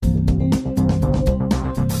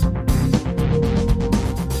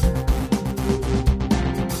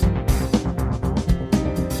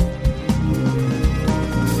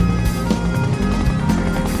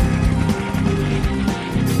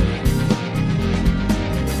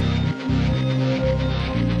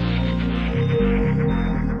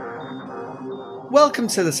Welcome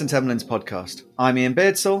to the St Emlyn's podcast. I'm Ian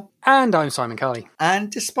Beardsall. And I'm Simon Carley.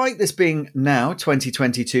 And despite this being now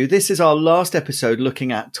 2022, this is our last episode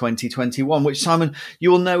looking at 2021, which, Simon,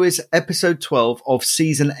 you will know is episode 12 of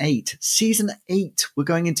season 8. Season 8, we're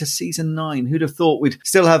going into season 9. Who'd have thought we'd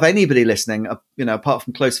still have anybody listening, apart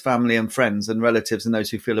from close family and friends and relatives and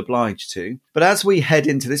those who feel obliged to. But as we head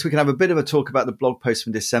into this, we can have a bit of a talk about the blog post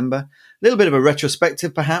from December, a little bit of a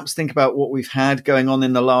retrospective, perhaps, think about what we've had going on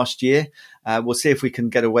in the last year. We'll see if we can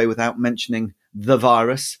get away without mentioning the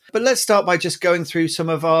virus. But let's start by just going through some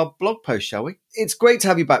of our blog posts, shall we? It's great to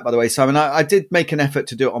have you back, by the way, Simon. I did make an effort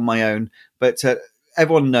to do it on my own, but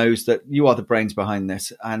everyone knows that you are the brains behind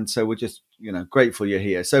this. And so we're just, grateful you're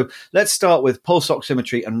here. So let's start with pulse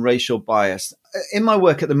oximetry and racial bias. In my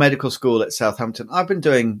work at the medical school at Southampton, I've been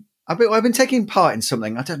taking part in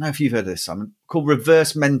something, I don't know if you've heard of this, Simon, called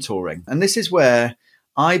reverse mentoring. And this is where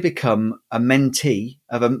I become a mentee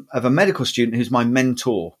of a medical student who's my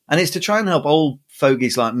mentor. And it's to try and help old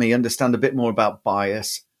fogies like me understand a bit more about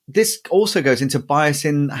bias. This also goes into bias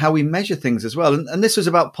in how we measure things as well. And this was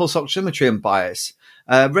about pulse oximetry and bias,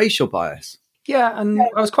 racial bias. Yeah, and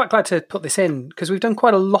I was quite glad to put this in because we've done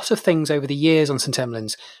quite a lot of things over the years on St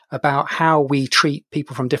Emlyn's about how we treat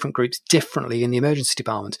people from different groups differently in the emergency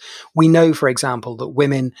department. We know, for example, that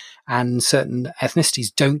women and certain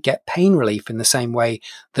ethnicities don't get pain relief in the same way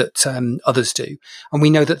that others do. And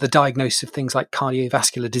we know that the diagnosis of things like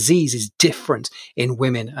cardiovascular disease is different in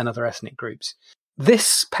women and other ethnic groups.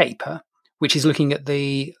 This paper, which is looking at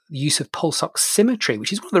the use of pulse oximetry,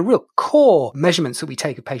 which is one of the real core measurements that we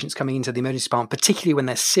take of patients coming into the emergency department, particularly when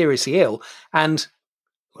they're seriously ill. And,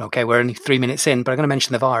 okay, we're only 3 minutes in, but I'm going to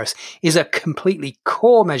mention the virus, is a completely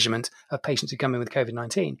core measurement of patients who come in with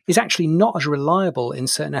COVID-19, is actually not as reliable in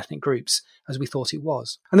certain ethnic groups as we thought it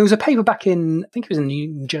was. And there was a paper back in, I think it was in the New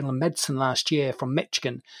England Journal of Medicine last year from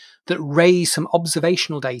Michigan, that raised some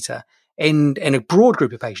observational data in a broad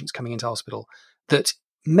group of patients coming into hospital that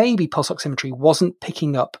maybe pulse oximetry wasn't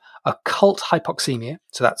picking up occult hypoxemia.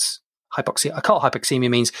 So that's hypoxia. Occult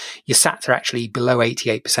hypoxemia means your SATs are actually below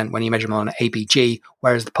 88% when you measure them on an ABG,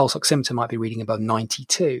 whereas the pulse oximeter might be reading above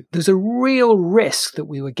 92. There's a real risk that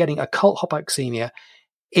we were getting occult hypoxemia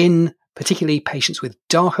in particularly patients with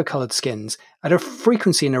darker coloured skins at a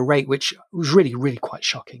frequency and a rate which was really, really quite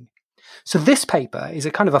shocking. So this paper is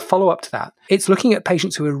a kind of a follow-up to that. It's looking at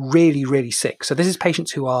patients who are really, really sick. So this is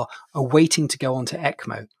patients who are awaiting to go on to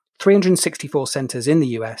ECMO. 364 centres in the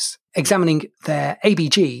US, examining their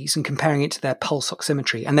ABGs and comparing it to their pulse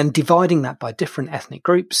oximetry, and then dividing that by different ethnic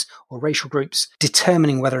groups or racial groups,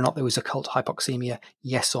 determining whether or not there was occult hypoxemia,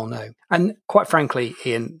 yes or no. And quite frankly,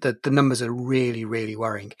 Ian, the numbers are really, really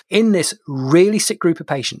worrying. In this really sick group of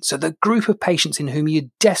patients, so the group of patients in whom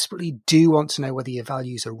you desperately do want to know whether your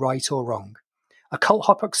values are right or wrong, occult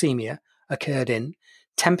hypoxemia occurred in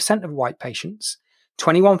 10% of white patients,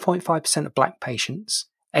 21.5% of black patients,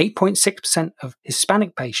 8.6% of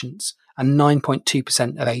Hispanic patients, and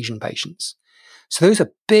 9.2% of Asian patients. So those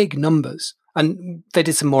are big numbers. And they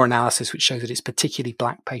did some more analysis, which shows that it's particularly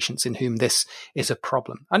black patients in whom this is a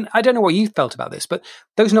problem. And I don't know what you felt about this, but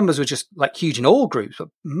those numbers were just like huge in all groups, but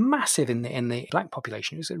massive in the black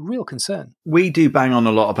population. It was a real concern. We do bang on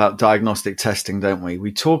a lot about diagnostic testing, don't we?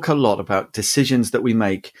 We talk a lot about decisions that we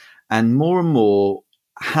make and more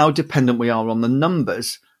how dependent we are on the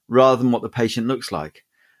numbers rather than what the patient looks like.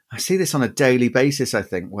 I see this on a daily basis, I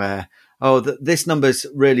think, where, this number's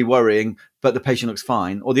really worrying, but the patient looks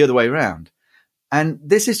fine, or the other way around. And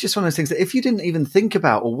this is just one of those things that if you didn't even think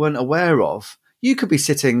about or weren't aware of, you could be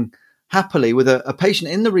sitting happily with a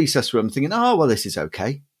patient in the resus room thinking, this is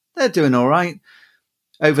okay. They're doing all right.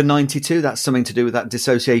 Over 92, that's something to do with that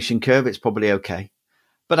dissociation curve. It's probably okay.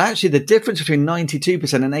 But actually, the difference between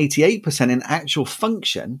 92% and 88% in actual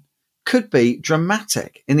function could be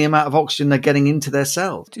dramatic in the amount of oxygen they're getting into their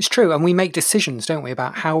cells. It's true. And we make decisions, don't we,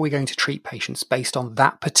 about how we're going to treat patients based on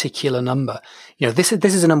that particular number. This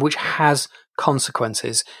is a number which has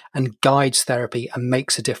consequences and guides therapy and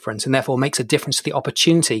makes a difference, and therefore makes a difference to the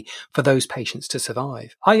opportunity for those patients to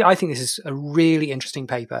survive. I think this is a really interesting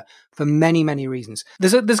paper for many, many reasons.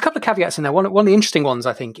 There's a couple of caveats in there. One of the interesting ones,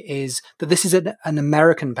 I think, is that this is an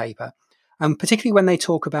American paper. And particularly when they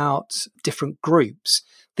talk about different groups,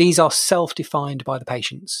 these are self-defined by the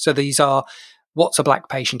patients. So these are, what's a black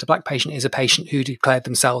patient? A black patient is a patient who declared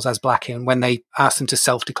themselves as black, and when they asked them to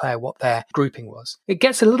self-declare what their grouping was. It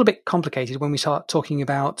gets a little bit complicated when we start talking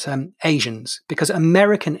about Asians, because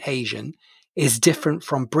American Asian is different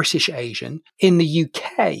from British Asian. In the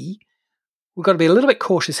UK, we've got to be a little bit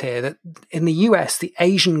cautious here that in the US, the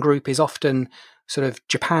Asian group is often sort of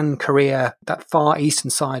Japan, Korea, that far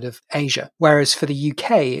eastern side of Asia. Whereas for the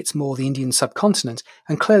UK, it's more the Indian subcontinent.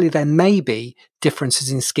 And clearly there may be differences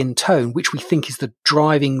in skin tone, which we think is the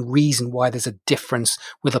driving reason why there's a difference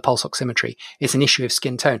with the pulse oximetry. It's an issue of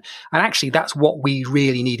skin tone. And actually, that's what we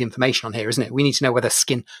really need information on here, isn't it? We need to know whether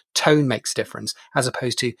skin tone makes a difference as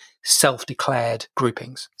opposed to self-declared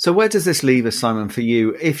groupings. So where does this leave us, Simon, for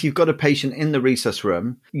you? If you've got a patient in the resus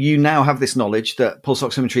room, you now have this knowledge that pulse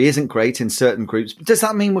oximetry isn't great in certain groups. Does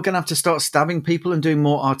that mean we're going to have to start stabbing people and doing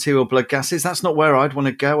more arterial blood gases? That's not where I'd want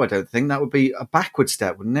to go, I don't think. That would be a backward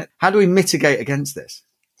step, wouldn't it? How do we mitigate against this?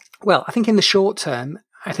 Well, I think in the short term,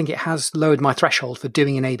 I think it has lowered my threshold for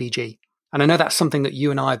doing an ABG. And I know that's something that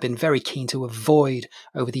you and I have been very keen to avoid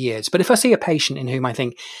over the years. But if I see a patient in whom I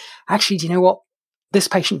think, actually, do you know what? This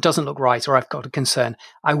patient doesn't look right, or I've got a concern,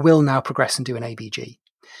 I will now progress and do an ABG.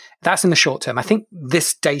 That's in the short term. I think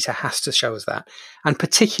this data has to show us that. And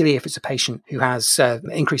particularly if it's a patient who has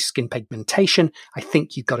increased skin pigmentation, I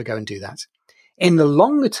think you've got to go and do that. In the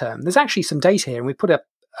longer term, there's actually some data here, and we put up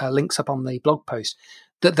links up on the blog post,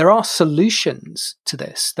 that there are solutions to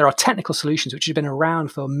this. There are technical solutions which have been around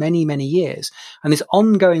for many, many years. And there's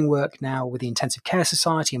ongoing work now with the Intensive Care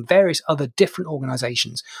Society and various other different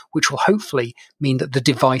organizations, which will hopefully mean that the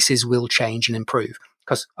devices will change and improve.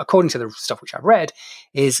 Because according to the stuff which I've read,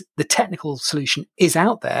 is the technical solution is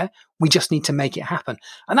out there. We just need to make it happen.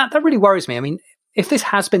 And that really worries me. I mean, if this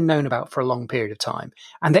has been known about for a long period of time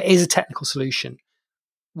and there is a technical solution,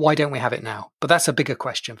 why don't we have it now? But that's a bigger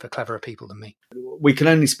question for cleverer people than me. We can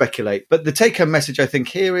only speculate. But the take-home message, I think,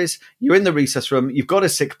 here is you're in the resus room, you've got a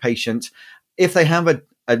sick patient. If they have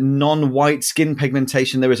a non-white skin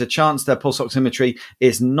pigmentation, there is a chance their pulse oximetry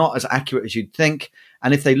is not as accurate as you'd think.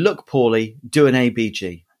 And if they look poorly, do an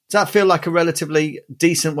ABG. Does that feel like a relatively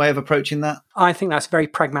decent way of approaching that? I think that's very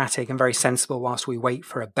pragmatic and very sensible whilst we wait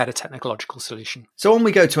for a better technological solution. So on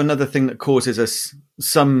we go to another thing that causes us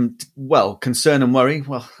some, concern and worry.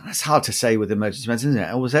 Well, that's hard to say with emergency medicine, isn't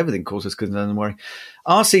it? Almost everything causes concern and worry.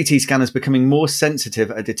 Are CT scanners becoming more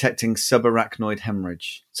sensitive at detecting subarachnoid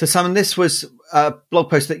hemorrhage? So Simon, this was a blog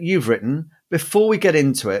post that you've written. Before we get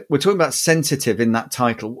into it, we're talking about sensitive in that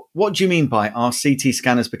title. What do you mean by are CT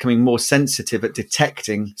scanners becoming more sensitive at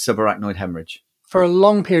detecting subarachnoid hemorrhage? For a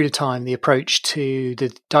long period of time, the approach to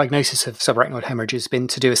the diagnosis of subarachnoid hemorrhage has been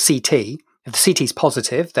to do a CT. If the CT is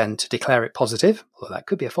positive, then to declare it positive, although that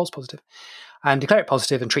could be a false positive, and declare it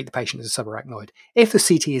positive and treat the patient as a subarachnoid. If the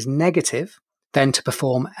CT is negative, then to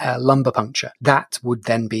perform a lumbar puncture. That would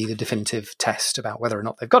then be the definitive test about whether or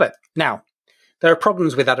not they've got it. Now, there are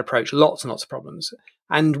problems with that approach, lots and lots of problems.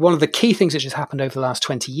 And one of the key things that has happened over the last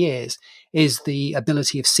 20 years is the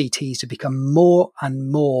ability of CTs to become more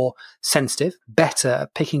and more sensitive, better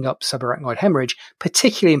at picking up subarachnoid hemorrhage,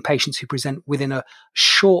 particularly in patients who present within a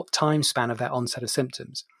short time span of their onset of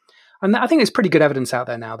symptoms. And I think there's pretty good evidence out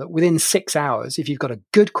there now that within 6 hours, if you've got a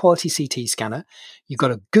good quality CT scanner, you've got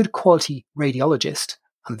a good quality radiologist,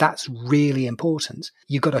 and that's really important,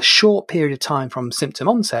 you've got a short period of time from symptom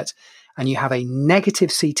onset, and you have a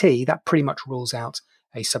negative CT, that pretty much rules out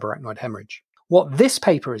a subarachnoid hemorrhage. What this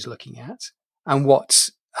paper is looking at, and what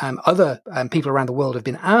other people around the world have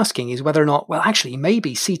been asking, is whether or not, actually,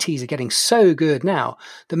 maybe CTs are getting so good now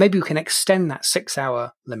that maybe we can extend that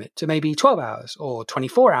 6-hour limit to maybe 12 hours or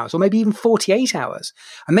 24 hours or maybe even 48 hours.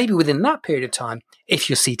 And maybe within that period of time, if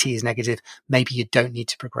your CT is negative, maybe you don't need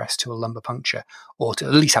to progress to a lumbar puncture or to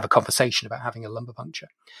at least have a conversation about having a lumbar puncture.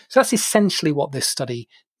 So that's essentially what this study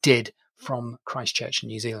did from Christchurch in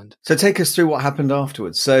New Zealand. So take us through what happened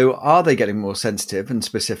afterwards. So are they getting more sensitive and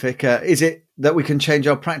specific? Is it that we can change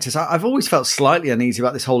our practice? I've always felt slightly uneasy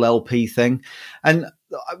about this whole LP thing, and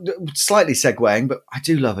slightly segueing, but I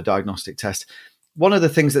do love a diagnostic test. One of the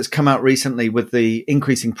things that's come out recently with the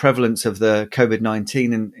increasing prevalence of the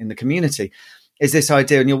COVID-19 in the community is this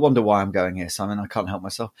idea, and you'll wonder why I'm going here, Simon, I can't help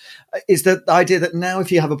myself, is the idea that now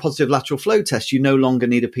if you have a positive lateral flow test, you no longer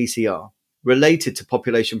need a PCR related to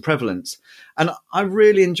population prevalence. And I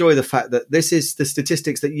really enjoy the fact that this is the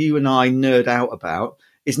statistics that you and I nerd out about,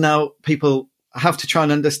 is now people have to try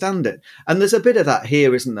and understand it. And there's a bit of that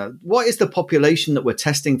here, isn't there? What is the population that we're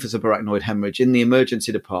testing for subarachnoid hemorrhage in the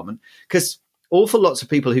emergency department? Because awful lots of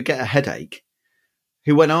people who get a headache,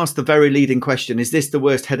 who when asked the very leading question, is this the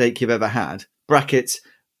worst headache you've ever had? Brackets,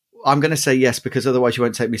 I'm going to say yes, because otherwise you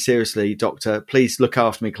won't take me seriously, doctor. Please look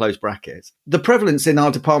after me, close brackets. The prevalence in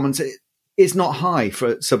our departments is not high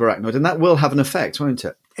for subarachnoid, and that will have an effect, won't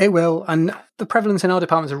it? It will. And the prevalence in our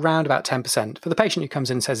department is around about 10%. For the patient who comes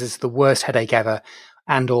in and says it's the worst headache ever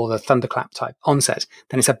and or the thunderclap type onset,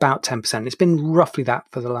 then it's about 10%. It's been roughly that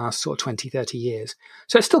for the last sort of 20, 30 years.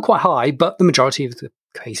 So it's still quite high, but the majority of the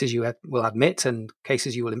cases you will admit and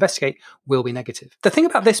cases you will investigate will be negative. The thing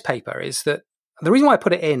about this paper is that the reason why I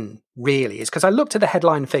put it in really is because I looked at the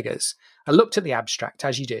headline figures. I looked at the abstract,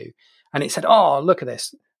 as you do, and it said, oh, look at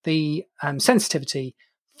this. The sensitivity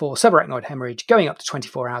for subarachnoid hemorrhage going up to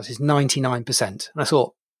 24 hours is 99%. And I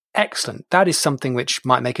thought, excellent. That is something which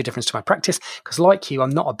might make a difference to my practice because like you, I'm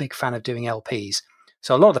not a big fan of doing LPs.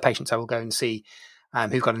 So a lot of the patients I will go and see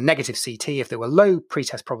who've got a negative CT, if they were low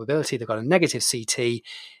pretest probability, they've got a negative CT,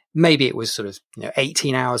 maybe it was sort of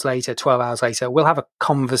 18 hours later, 12 hours later, we'll have a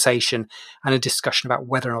conversation and a discussion about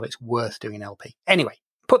whether or not it's worth doing an LP. Anyway,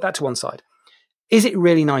 put that to one side. Is it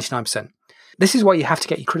really 99%? This is why you have to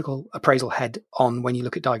get your critical appraisal head on when you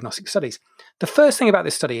look at diagnostic studies. The first thing about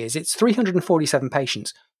this study is it's 347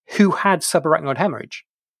 patients who had subarachnoid hemorrhage.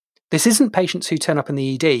 This isn't patients who turn up in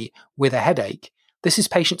the ED with a headache. This is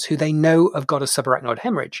patients who they know have got a subarachnoid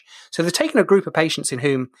hemorrhage. So they've taken a group of patients in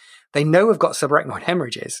whom they know have got subarachnoid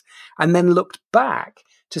hemorrhages and then looked back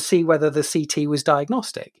to see whether the CT was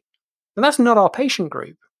diagnostic. And that's not our patient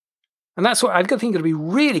group. And that's what I think you've got to be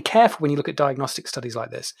really careful when you look at diagnostic studies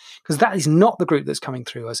like this, because that is not the group that's coming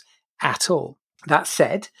through us at all. That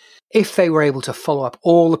said, if they were able to follow up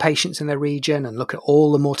all the patients in their region and look at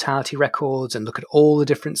all the mortality records and look at all the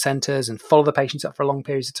different centres and follow the patients up for long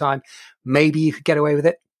periods of time, maybe you could get away with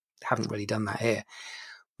it. Haven't really done that here.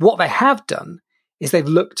 What they have done is they've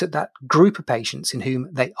looked at that group of patients in whom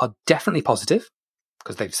they are definitely positive,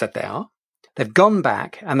 because they've said they are. They've gone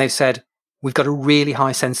back and they've said, we've got a really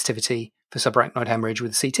high sensitivity for subarachnoid hemorrhage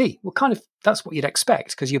with CT. Well, kind of, that's what you'd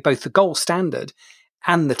expect, because you're both the gold standard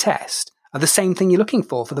and the test are the same thing you're looking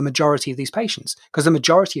for the majority of these patients, because the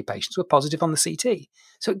majority of patients were positive on the CT.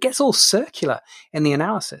 So it gets all circular in the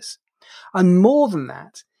analysis. And more than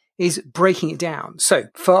that is breaking it down. So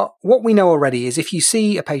for what we know already is if you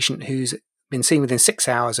see a patient who's been seen within 6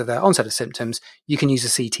 hours of their onset of symptoms, you can use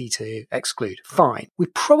a CT to exclude. Fine. We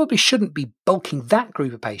probably shouldn't be bulking that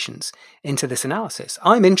group of patients into this analysis.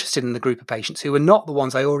 I'm interested in the group of patients who are not the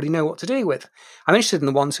ones I already know what to do with. I'm interested in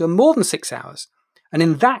the ones who are more than 6 hours. And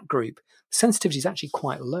in that group, sensitivity is actually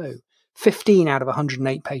quite low. 15 out of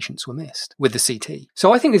 108 patients were missed with the CT.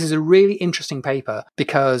 So I think this is a really interesting paper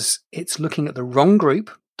because it's looking at the wrong group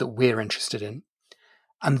that we're interested in.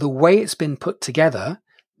 And the way it's been put together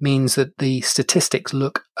means that the statistics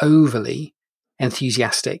look overly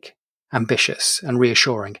enthusiastic, ambitious, and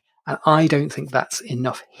reassuring. And I don't think that's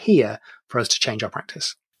enough here for us to change our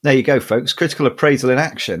practice. There you go, folks. Critical appraisal in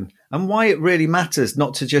action, and why it really matters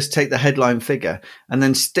not to just take the headline figure and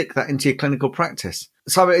then stick that into your clinical practice.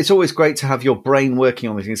 So it's always great to have your brain working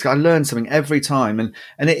on these things. I learn something every time. And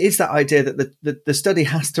it is that idea that the study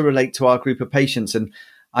has to relate to our group of patients. And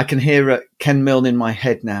I can hear Ken Milne in my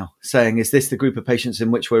head now saying, is this the group of patients in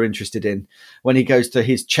which we're interested in? When he goes to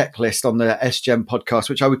his checklist on the SGEM podcast,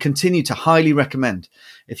 which I would continue to highly recommend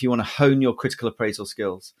if you want to hone your critical appraisal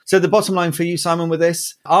skills. So the bottom line for you, Simon, with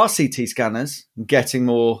this, are CT scanners getting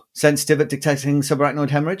more sensitive at detecting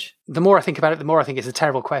subarachnoid hemorrhage? The more I think about it, the more I think it's a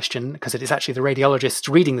terrible question because it is actually the radiologists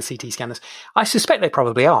reading the CT scanners. I suspect they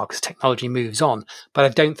probably are because technology moves on, but I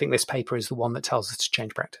don't think this paper is the one that tells us to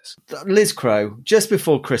change practice. Liz Crowe, just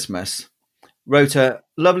before Christmas, wrote a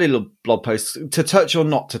lovely little blog post, to touch or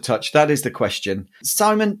not to touch, that is the question.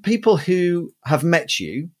 Simon, people who have met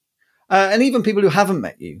you, and even people who haven't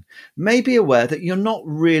met you, may be aware that you're not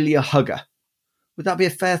really a hugger. Would that be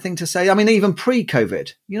a fair thing to say? I mean, even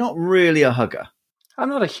pre-COVID, you're not really a hugger. I'm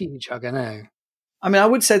not a huge hugger, no. I mean, I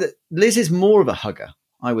would say that Liz is more of a hugger,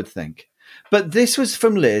 I would think. But this was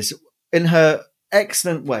from Liz in her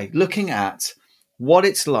excellent way, looking at what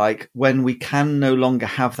it's like when we can no longer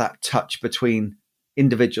have that touch between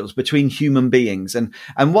individuals, between human beings, and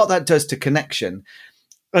what that does to connection.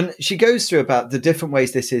 And she goes through about the different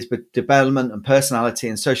ways this is with development and personality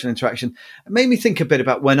and social interaction. It made me think a bit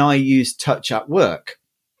about when I use touch at work.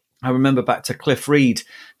 I remember back to Cliff Reed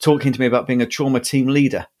talking to me about being a trauma team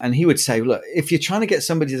leader. And he would say, look, if you're trying to get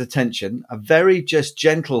somebody's attention, a very just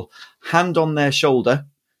gentle hand on their shoulder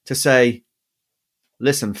to say,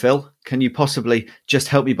 listen, Phil, can you possibly just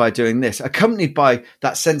help me by doing this? Accompanied by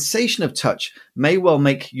that sensation of touch may well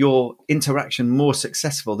make your interaction more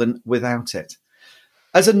successful than without it.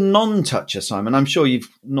 As a non-toucher, Simon, I'm sure you've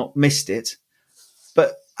not missed it,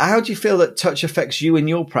 but how do you feel that touch affects you in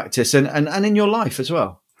your practice and in your life as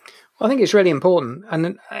well? Well, I think it's really important.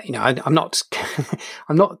 And, I'm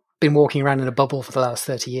not been walking around in a bubble for the last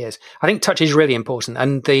 30 years. I think touch is really important.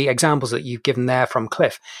 And the examples that you've given there from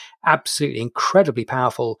Cliff, absolutely incredibly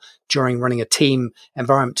powerful during running a team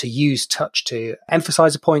environment to use touch to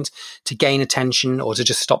emphasize a point, to gain attention, or to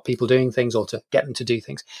just stop people doing things or to get them to do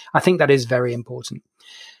things. I think that is very important.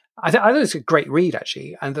 I think it's a great read,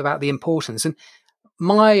 actually, and about the importance. And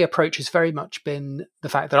my approach has very much been the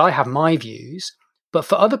fact that I have my views, but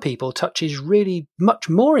for other people, touch is really much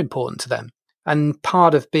more important to them. And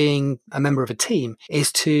part of being a member of a team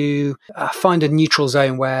is to find a neutral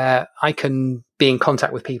zone where I can be in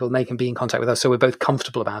contact with people and they can be in contact with us, so we're both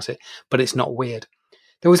comfortable about it, but it's not weird.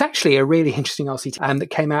 There was actually a really interesting RCT that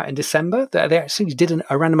came out in December. They actually did a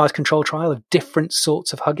randomized control trial of different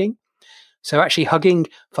sorts of hugging. So actually hugging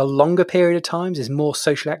for a longer period of times is more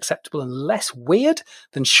socially acceptable and less weird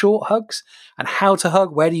than short hugs. And how to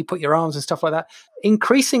hug, where do you put your arms and stuff like that.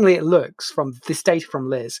 Increasingly, it looks from this data from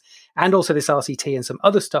Liz and also this RCT and some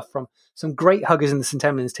other stuff from some great huggers in the St.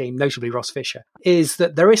 Emlyn's team, notably Ross Fisher, is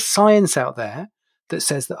that there is science out there that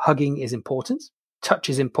says that hugging is important, touch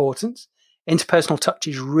is important, interpersonal touch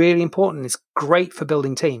is really important. It's great for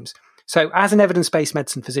building teams. So as an evidence-based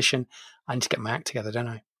medicine physician, I need to get my act together, don't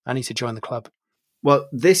I? I need to join the club. Well,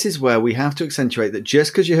 this is where we have to accentuate that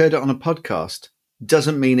just because you heard it on a podcast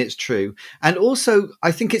doesn't mean it's true. And also,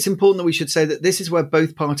 I think it's important that we should say that this is where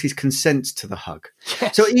both parties consent to the hug.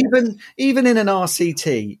 Yes. So even in an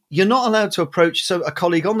RCT, you're not allowed to approach a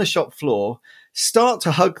colleague on the shop floor, start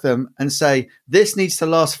to hug them and say, this needs to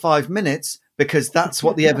last 5 minutes because that's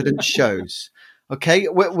what the evidence shows. Okay,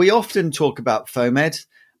 we often talk about FOAMed,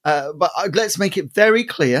 but let's make it very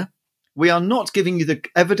clear. We are not giving you the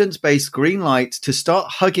evidence-based green light to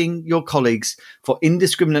start hugging your colleagues for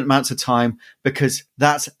indiscriminate amounts of time because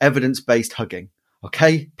that's evidence-based hugging.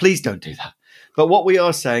 Okay? Please don't do that. But what we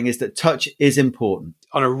are saying is that touch is important.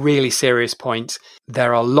 On a really serious point,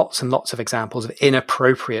 there are lots and lots of examples of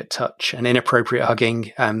inappropriate touch and inappropriate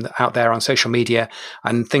hugging out there on social media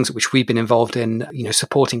and things which we've been involved in,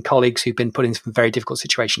 supporting colleagues who've been put in some very difficult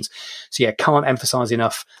situations. So can't emphasize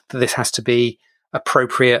enough that this has to be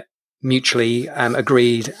appropriate, mutually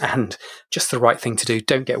agreed, and just the right thing to do.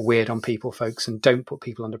 Don't get weird on people, folks, and don't put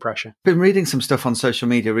people under pressure. I've been reading some stuff on social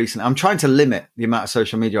media recently. I'm trying to limit the amount of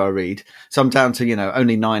social media I read. So I'm down to,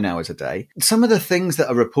 only 9 hours a day. Some of the things that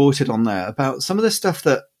are reported on there about some of the stuff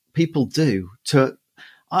that people do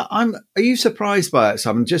are you surprised by it,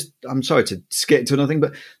 Simon? I'm sorry to skip into another thing,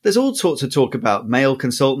 but there's all sorts of talk about male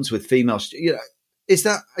consultants with female,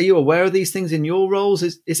 are you aware of these things in your roles?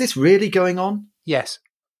 Is this really going on? Yes.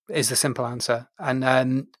 Is the simple answer. And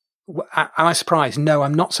am I surprised? No,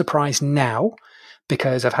 I'm not surprised now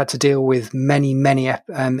because I've had to deal with many, many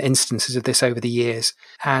instances of this over the years.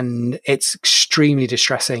 And it's extremely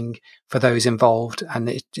distressing for those involved. And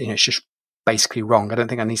it's just basically wrong. I don't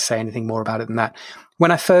think I need to say anything more about it than that.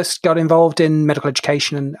 When I first got involved in medical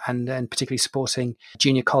education and particularly supporting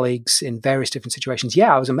junior colleagues in various different situations,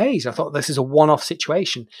 I was amazed. I thought this is a one-off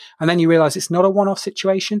situation. And then you realize it's not a one-off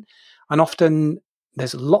situation. And often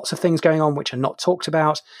there's lots of things going on which are not talked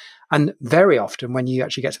about. And very often when you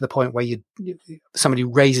actually get to the point where somebody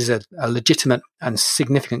raises a legitimate and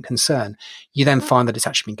significant concern, you then find that it's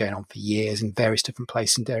actually been going on for years in various different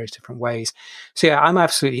places, in various different ways. So I'm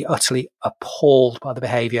absolutely, utterly appalled by the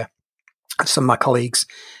behaviour of some of my colleagues.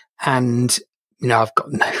 And I've got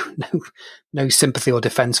no sympathy or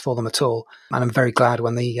defence for them at all, and I'm very glad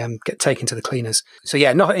when they get taken to the cleaners. So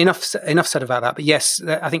not enough said about that. But yes,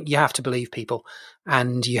 I think you have to believe people,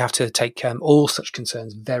 and you have to take all such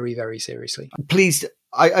concerns very, very seriously. Please,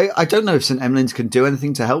 I don't know if St. Emlyn's can do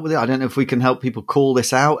anything to help with it. I don't know if we can help people call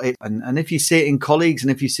this out. And if you see it in colleagues and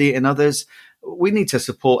if you see it in others, we need to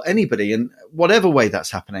support anybody in whatever way that's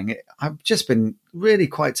happening. I've just been really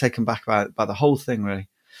quite taken back by the whole thing, really.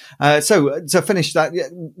 So to finish that,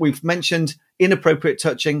 we've mentioned inappropriate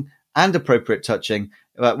touching and appropriate touching.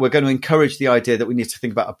 We're going to encourage the idea that we need to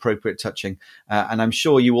think about appropriate touching. And I'm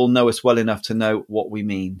sure you all know us well enough to know what we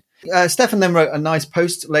mean. Stefan then wrote a nice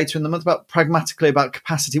post later in the month pragmatically about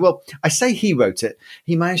capacity. Well, I say he wrote it.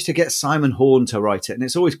 He managed to get Simon Horn to write it. And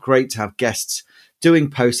it's always great to have guests doing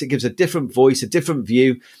posts. It gives a different voice, a different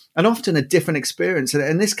view, and often a different experience. And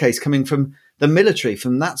in this case, coming from the military,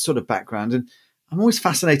 from that sort of background. And I'm always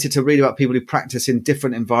fascinated to read about people who practice in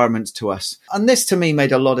different environments to us. And this to me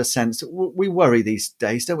made a lot of sense. We worry these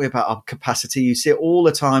days, don't we, about our capacity? You see it all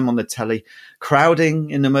the time on the telly, crowding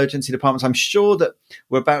in emergency departments. I'm sure that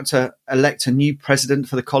we're about to elect a new president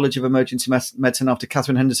for the College of Emergency Medicine after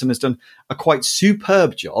Catherine Henderson has done a quite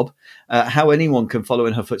superb job. How anyone can follow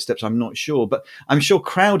in her footsteps, I'm not sure. But I'm sure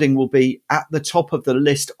crowding will be at the top of the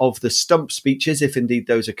list of the stump speeches, if indeed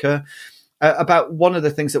those occur. About one of the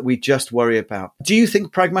things that we just worry about. Do you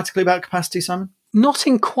think pragmatically about capacity, Simon? Not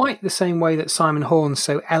in quite the same way that Simon Horn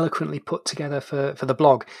so eloquently put together for the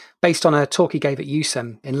blog, based on a talk he gave at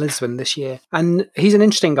USEM in Lisbon this year. And he's an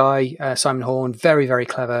interesting guy, Simon Horn, very, very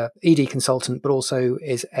clever ED consultant, but also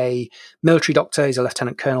is a military doctor. He's a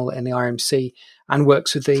lieutenant colonel in the RMC and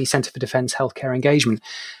works with the Centre for Defence Healthcare Engagement.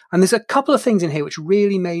 And there's a couple of things in here which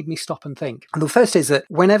really made me stop and think. And the first is that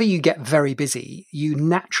whenever you get very busy, you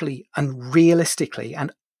naturally and realistically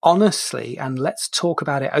and honestly, and let's talk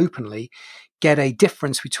about it openly, get a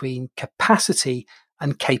difference between capacity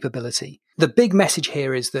and capability. The big message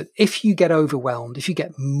here is that if you get overwhelmed, if you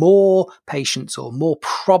get more patients or more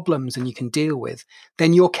problems than you can deal with,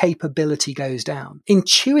 then your capability goes down.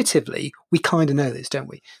 Intuitively, we kind of know this, don't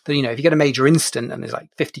we? That, if you get a major incident and there's like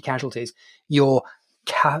 50 casualties, your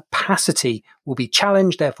capacity will be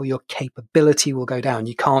challenged, therefore your capability will go down.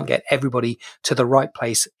 You can't get everybody to the right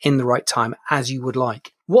place in the right time as you would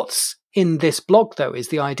like. What's in this blog, though, is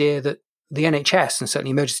the idea that the NHS and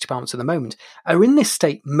certainly emergency departments at the moment are in this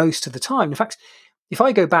state most of the time. In fact, if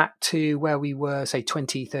I go back to where we were, say,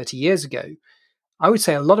 20, 30 years ago, I would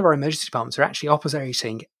say a lot of our emergency departments are actually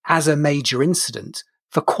operating as a major incident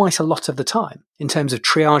for quite a lot of the time in terms of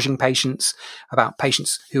triaging patients, about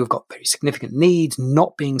patients who have got very significant needs,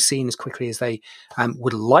 not being seen as quickly as they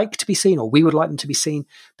would like to be seen, or we would like them to be seen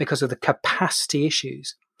because of the capacity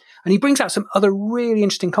issues. And he brings out some other really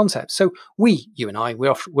interesting concepts. So you and I,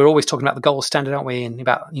 we're always talking about the gold standard, aren't we? And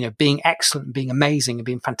about, being excellent and being amazing and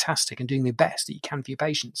being fantastic and doing the best that you can for your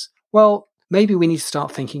patients. Well, maybe we need to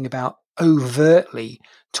start thinking about overtly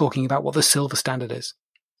talking about what the silver standard is.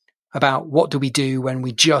 About what do we do when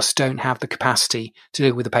we just don't have the capacity to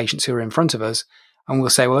deal with the patients who are in front of us. And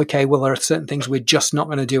we'll say, there are certain things we're just not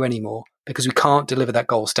going to do anymore because we can't deliver that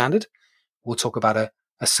gold standard. We'll talk about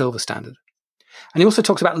a silver standard. And he also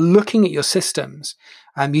talks about looking at your systems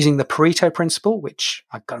using the Pareto principle, which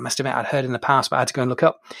I must admit I'd heard in the past, but I had to go and look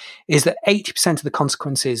up, is that 80% of the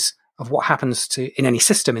consequences of what happens in any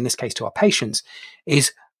system, in this case to our patients,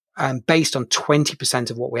 is based on 20%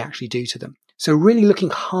 of what we actually do to them. So really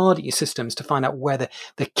looking hard at your systems to find out where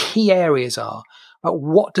the key areas are,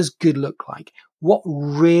 what does good look like, what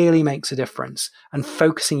really makes a difference, and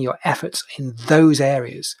focusing your efforts in those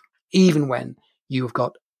areas, even when you've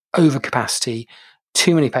got overcapacity,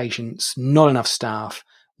 too many patients, not enough staff,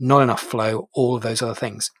 not enough flow, all of those other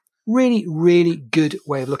things. Really, really good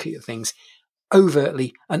way of looking at things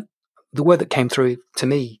overtly. And the word that came through to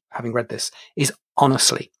me, having read this, is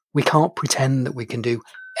honestly. We can't pretend that we can do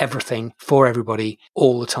everything for everybody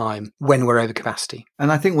all the time when we're over capacity.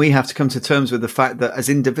 And I think we have to come to terms with the fact that as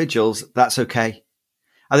individuals, that's okay.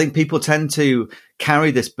 I think people tend to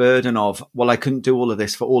carry this burden of, I couldn't do all of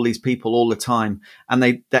this for all these people all the time. And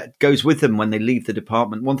that goes with them when they leave the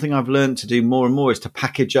department. One thing I've learned to do more and more is to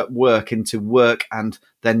package up work into work and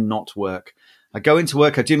then not work. I go into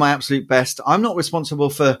work, I do my absolute best. I'm not responsible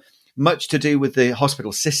for much to do with the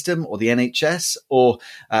hospital system or the NHS or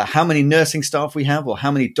how many nursing staff we have or how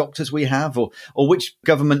many doctors we have or which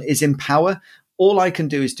government is in power. All I can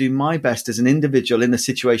do is do my best as an individual in the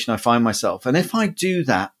situation I find myself. And if I do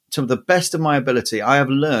that to the best of my ability, I have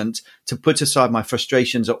learned to put aside my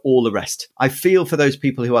frustrations or all the rest. I feel for those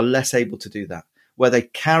people who are less able to do that, where they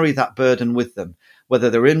carry that burden with them, whether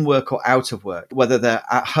they're in work or out of work, whether they're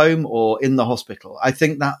at home or in the hospital. I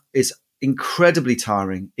think that is incredibly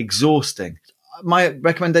tiring, exhausting. My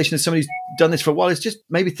recommendation as somebody who's done this for a while is just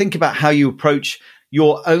maybe think about how you approach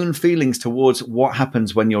your own feelings towards what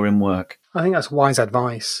happens when you're in work. I think that's wise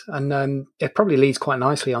advice. And it probably leads quite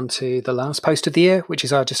nicely onto the last post of the year, which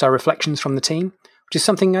is just our reflections from the team, which is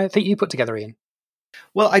something I think you put together, Ian.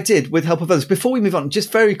 Well, I did, with help of others. Before we move on,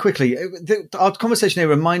 just very quickly, our conversation here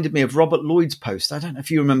reminded me of Robert Lloyd's post. I don't know if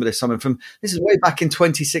you remember this, Simon, this is way back in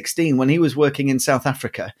 2016 when he was working in South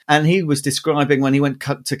Africa. And he was describing when he went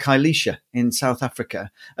to Khayelitsha in South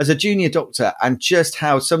Africa as a junior doctor and just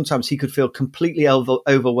how sometimes he could feel completely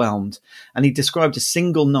overwhelmed. And he described a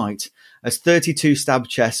single night as 32 stabbed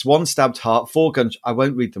chests, 1 stabbed heart, 4 guns. I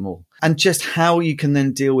won't read them all. And just how you can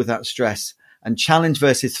then deal with that stress and challenge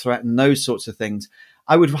versus threaten, those sorts of things.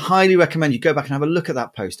 I would highly recommend you go back and have a look at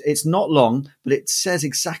that post. It's not long, but it says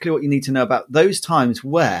exactly what you need to know about those times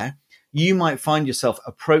where you might find yourself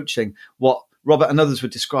approaching what Robert and others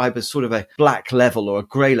would describe as sort of a black level or a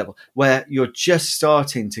grey level, where you're just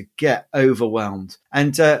starting to get overwhelmed.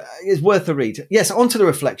 And it's worth a read. Yes, on to the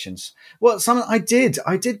reflections. Well, Simon, I did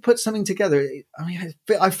put something together. I mean,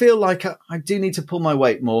 I feel like I do need to pull my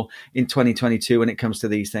weight more in 2022 when it comes to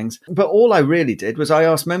these things. But all I really did was I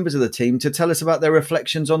asked members of the team to tell us about their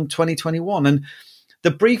reflections on 2021. And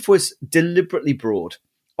the brief was deliberately broad.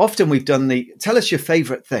 often we've done the tell us your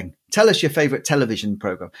favorite thing, tell us your favorite television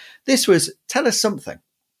program. This was tell us something.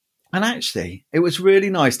 And actually, it was really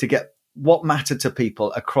nice to get what mattered to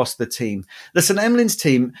people across the team. The St Emlyn's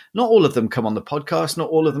team, not all of them come on the podcast, not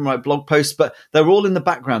all of them write blog posts, but they're all in the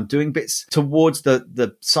background doing bits towards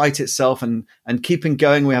the site itself and keeping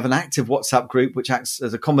going. We have an active WhatsApp group, which acts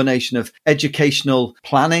as a combination of educational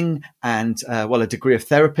planning and, a degree of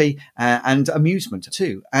therapy and amusement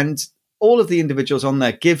too. And all of the individuals on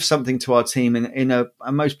there give something to our team in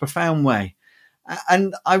a most profound way.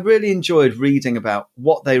 And I really enjoyed reading about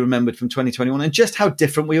what they remembered from 2021 and just how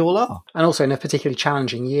different we all are. And also in a particularly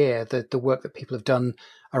challenging year, the work that people have done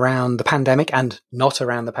around the pandemic and not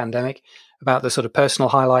around the pandemic, about the sort of personal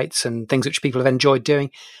highlights and things which people have enjoyed doing.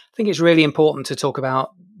 I think it's really important to talk about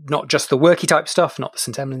not just the worky type stuff, not the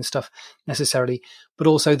St Emlyn stuff necessarily, but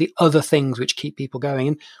also the other things which keep people going.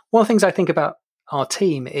 And one of the things I think about our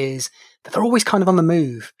team is that they're always kind of on the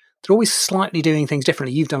move. They're always slightly doing things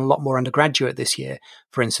differently. You've done a lot more undergraduate this year,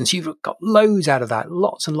 for instance. You've got loads out of that,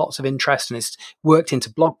 lots and lots of interest, and it's worked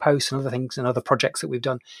into blog posts and other things and other projects that we've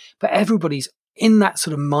done. But everybody's in that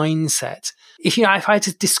sort of mindset. If I had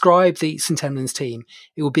to describe the St Emlyn's team,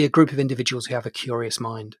 it would be a group of individuals who have a curious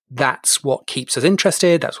mind. That's what keeps us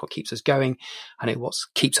interested. That's what keeps us going. And what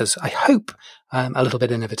keeps us, I hope, a little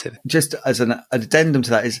bit innovative. Just as an addendum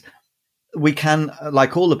to that is, we can,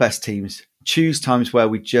 like all the best teams, choose times where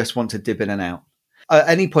we just want to dip in and out. At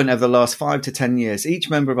any point over the last 5 to 10 years, each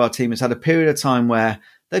member of our team has had a period of time where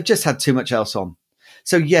they've just had too much else on.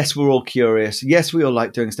 So yes, we're all curious. Yes, we all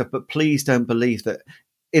like doing stuff, but please don't believe that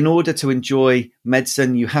in order to enjoy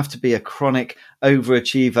medicine, you have to be a chronic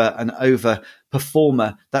overachiever and over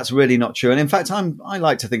performer. That's really not true. And in fact, I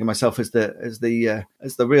like to think of myself as the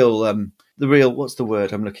real, what's the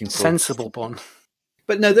word I'm looking for? Sensible one.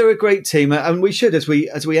 But no, they're a great team, and we should, as we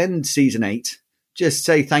end season 8, just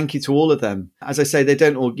say thank you to all of them. As I say, you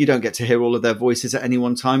don't get to hear all of their voices at any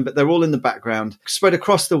one time, but they're all in the background, spread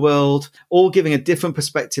across the world, all giving a different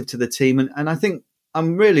perspective to the team. And I think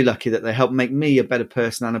I'm really lucky that they helped make me a better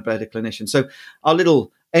person and a better clinician. So our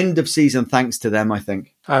little end of season thanks to them, I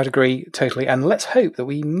think. I would agree totally. And let's hope that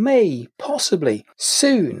we may possibly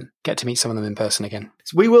soon get to meet some of them in person again.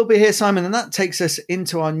 So we will be here, Simon, and that takes us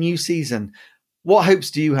into our new season. What hopes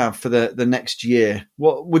do you have for the next year?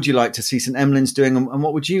 What would you like to see St Emlyn's doing, and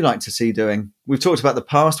what would you like to see doing? We've talked about the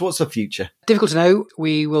past. What's the future? Difficult to know.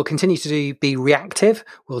 We will continue to be reactive.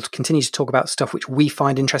 We'll continue to talk about stuff which we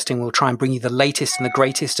find interesting. We'll try and bring you the latest and the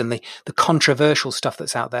greatest and the controversial stuff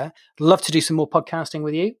that's out there. Love to do some more podcasting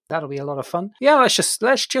with you. That'll be a lot of fun. Yeah, let's just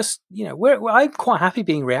I'm quite happy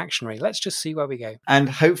being reactionary. Let's just see where we go. And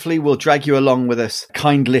hopefully we'll drag you along with us,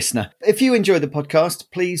 kind listener. If you enjoy the podcast,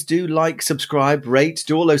 please do like, subscribe, rate,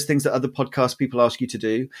 do all those things that other podcast people ask you to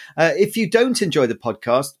do. If you don't enjoy the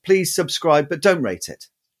podcast, please subscribe, but don't rate it.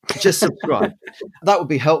 Just subscribe. That would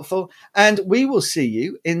be helpful. And we will see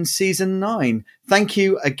you in season 9. Thank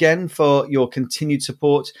you again for your continued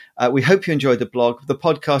support. We hope you enjoyed the blog, the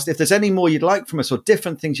podcast. If there's any more you'd like from us or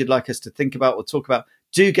different things you'd like us to think about or talk about,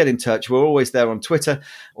 do get in touch. We're always there on Twitter,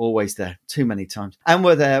 always there, too many times. And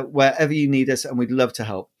we're there wherever you need us, and we'd love to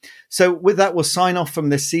help. So with that, we'll sign off from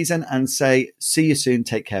this season and say, see you soon.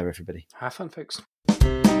 Take care, everybody. Have fun, folks.